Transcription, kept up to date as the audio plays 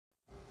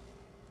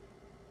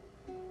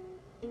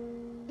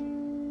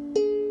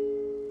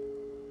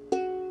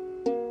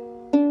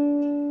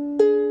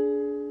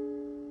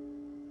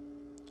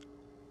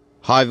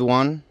Hi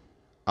everyone,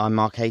 I'm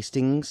Mark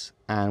Hastings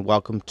and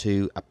welcome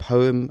to A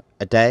Poem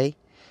a Day,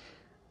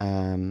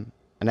 an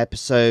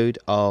episode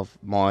of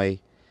my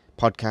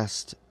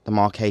podcast, The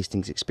Mark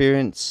Hastings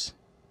Experience,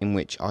 in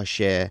which I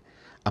share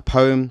a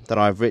poem that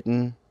I've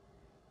written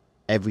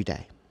every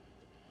day.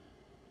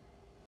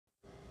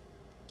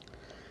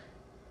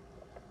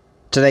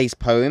 Today's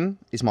poem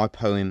is my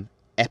poem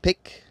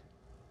Epic,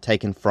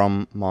 taken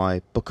from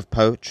my book of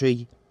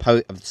poetry,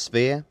 Poet of the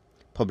Sphere,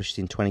 published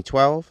in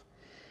 2012.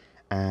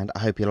 And I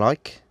hope you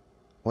like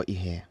what you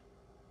hear.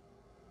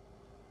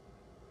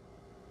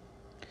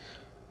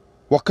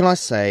 What can I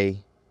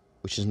say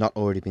which has not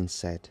already been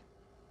said?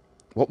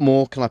 What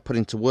more can I put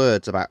into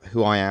words about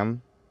who I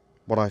am,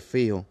 what I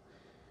feel,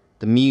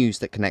 the muse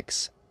that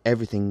connects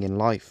everything in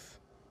life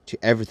to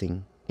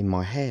everything in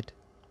my head?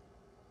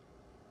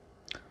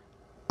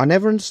 I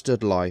never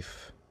understood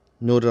life,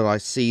 nor did I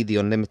see the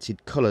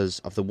unlimited colours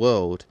of the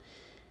world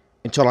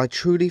until I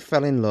truly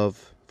fell in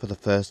love for the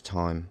first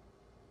time.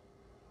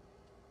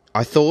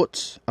 I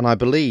thought and I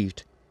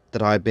believed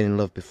that I had been in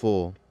love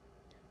before,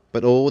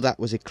 but all that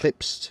was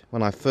eclipsed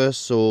when I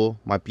first saw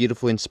my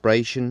beautiful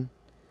inspiration,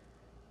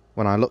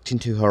 when I looked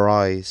into her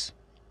eyes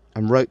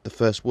and wrote the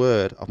first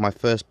word of my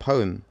first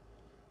poem,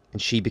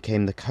 and she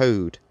became the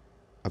code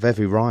of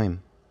every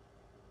rhyme.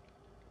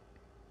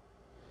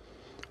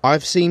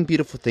 I've seen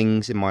beautiful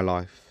things in my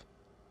life.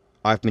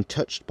 I've been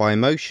touched by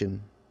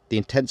emotion, the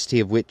intensity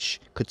of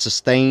which could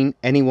sustain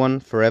anyone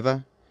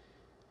forever.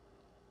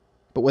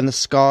 But when the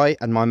sky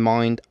and my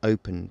mind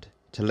opened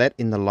to let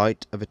in the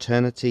light of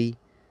eternity,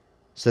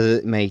 so that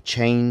it may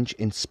change,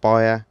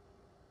 inspire,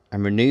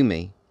 and renew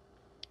me,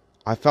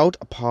 I felt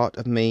a part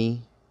of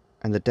me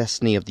and the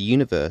destiny of the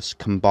universe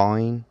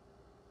combine,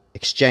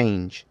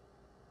 exchange,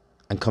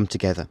 and come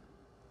together.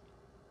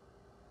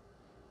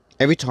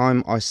 Every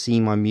time I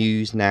see my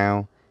muse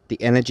now, the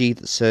energy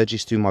that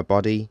surges through my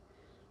body,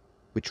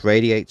 which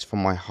radiates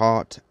from my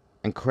heart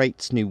and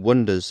creates new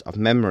wonders of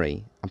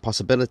memory and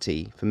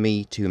possibility for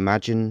me to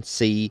imagine,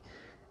 see,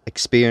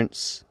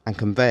 experience, and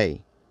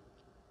convey.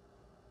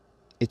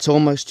 It's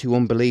almost too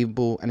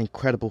unbelievable and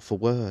incredible for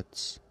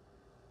words.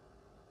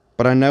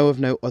 But I know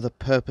of no other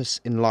purpose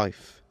in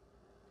life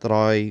that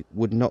I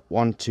would not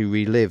want to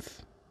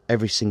relive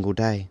every single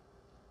day.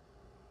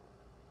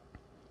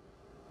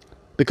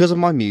 Because of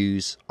my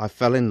muse, I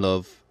fell in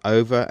love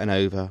over and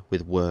over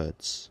with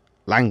words,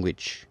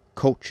 language,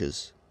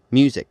 cultures,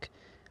 music,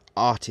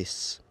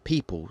 artists,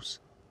 peoples,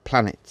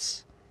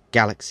 planets,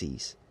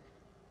 galaxies,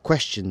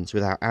 questions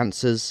without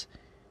answers,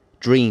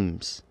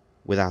 dreams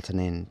without an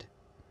end,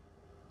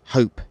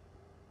 hope,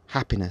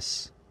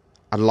 happiness,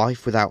 a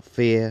life without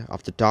fear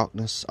of the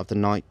darkness of the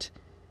night,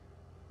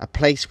 a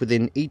place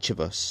within each of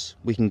us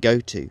we can go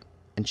to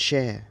and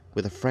share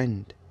with a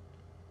friend.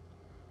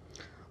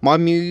 My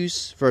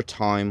muse for a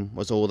time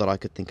was all that I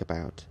could think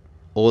about,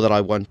 all that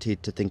I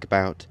wanted to think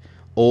about,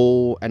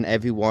 all and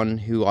everyone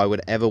who I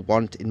would ever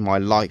want in my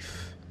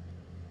life,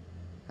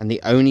 and the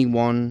only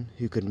one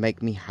who could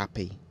make me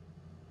happy.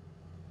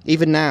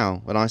 Even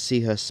now, when I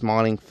see her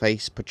smiling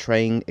face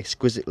portraying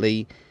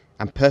exquisitely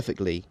and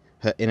perfectly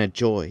her inner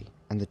joy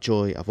and the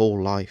joy of all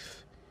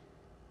life,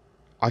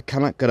 I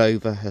cannot get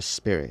over her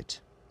spirit,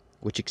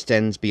 which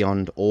extends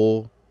beyond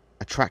all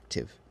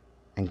attractive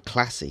and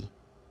classy.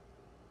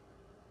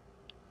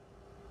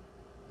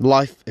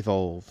 Life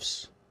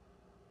evolves,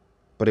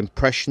 but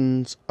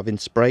impressions of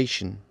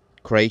inspiration,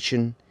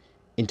 creation,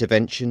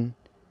 intervention,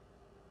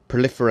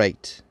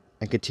 proliferate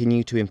and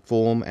continue to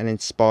inform and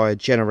inspire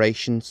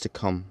generations to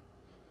come,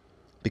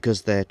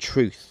 because their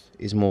truth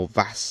is more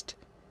vast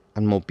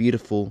and more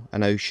beautiful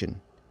an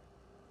ocean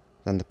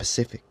than the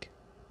Pacific.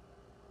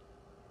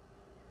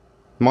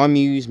 My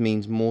muse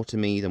means more to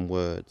me than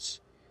words.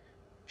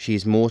 She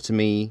is more to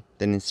me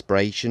than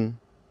inspiration.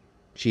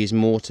 She is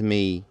more to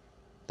me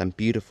than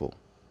beautiful.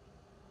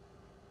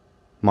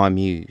 My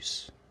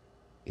muse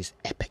is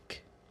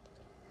epic.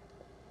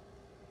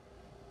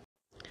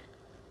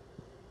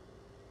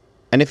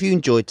 And if you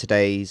enjoyed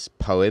today's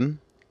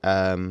poem,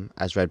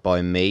 as read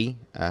by me,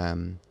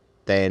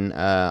 then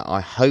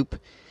I hope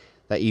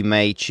that you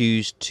may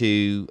choose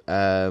to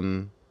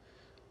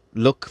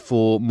look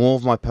for more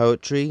of my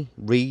poetry,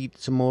 read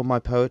some more of my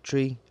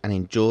poetry, and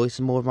enjoy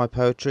some more of my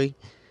poetry.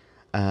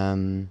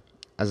 As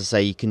I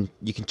say, you can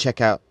check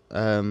out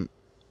a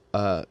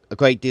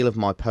great deal of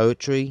my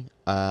poetry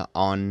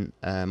on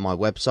my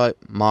website,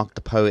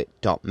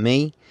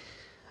 markthepoet.me.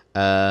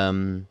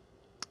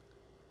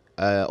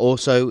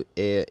 Also,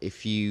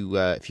 if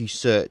you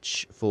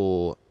search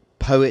for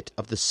Poet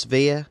of the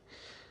Sphere,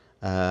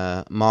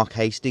 Mark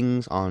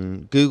Hastings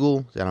on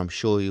Google, then I'm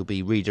sure you'll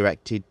be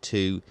redirected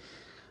to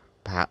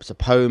perhaps a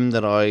poem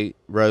that I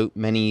wrote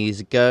many years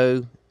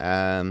ago,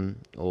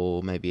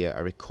 or maybe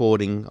a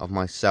recording of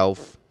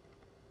myself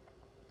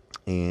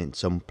in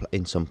some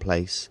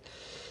place.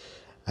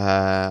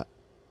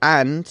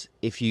 And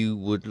if you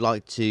would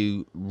like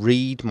to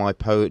read my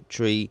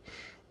poetry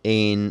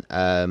in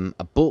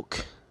a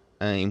book,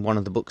 in one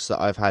of the books that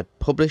I've had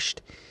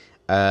published,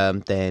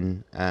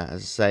 then as I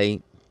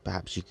say,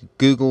 perhaps you could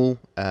Google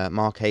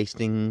Mark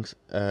Hastings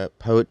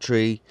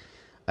poetry,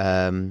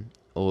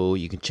 or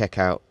you can check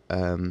out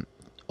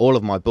all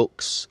of my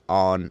books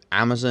on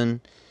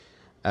Amazon,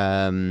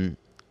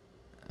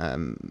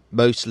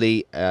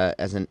 mostly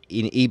as in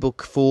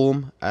ebook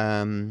form,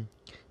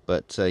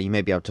 but you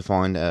may be able to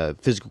find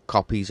physical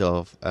copies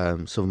of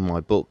some of my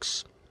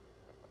books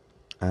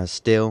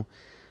still.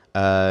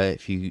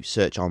 If you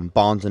search on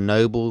Barnes &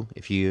 Noble,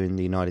 if you're in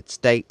the United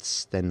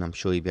States, then I'm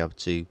sure you'll be able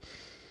to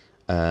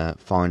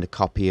find a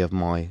copy of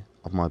my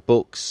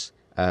books.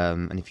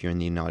 And if you're in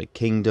the United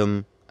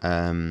Kingdom,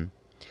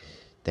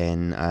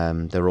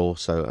 then they're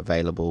also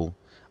available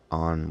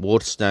on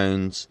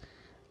Waterstones,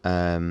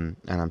 and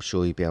I'm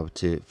sure you'll be able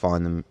to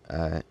find them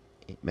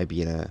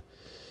maybe in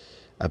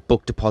a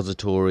book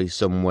depository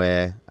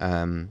somewhere.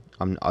 I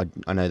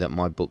know that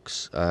my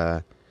books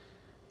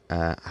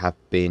have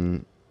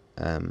been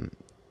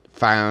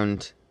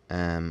found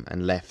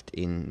and left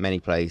in many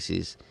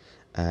places,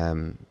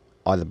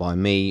 either by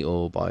me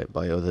or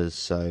by others.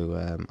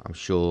 So I'm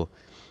sure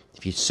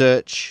if you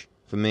search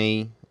for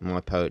me,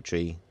 my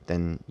poetry,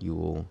 then you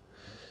will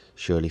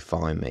surely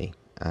find me.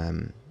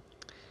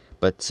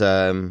 But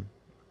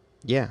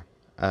yeah,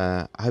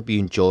 I hope you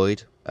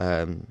enjoyed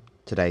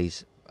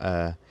today's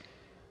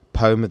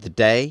poem of the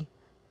day,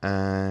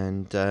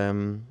 and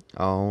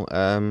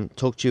I'll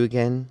talk to you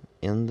again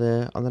on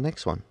the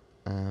next one.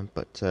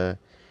 But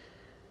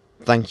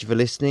thank you for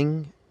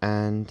listening,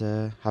 and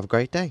have a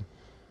great day.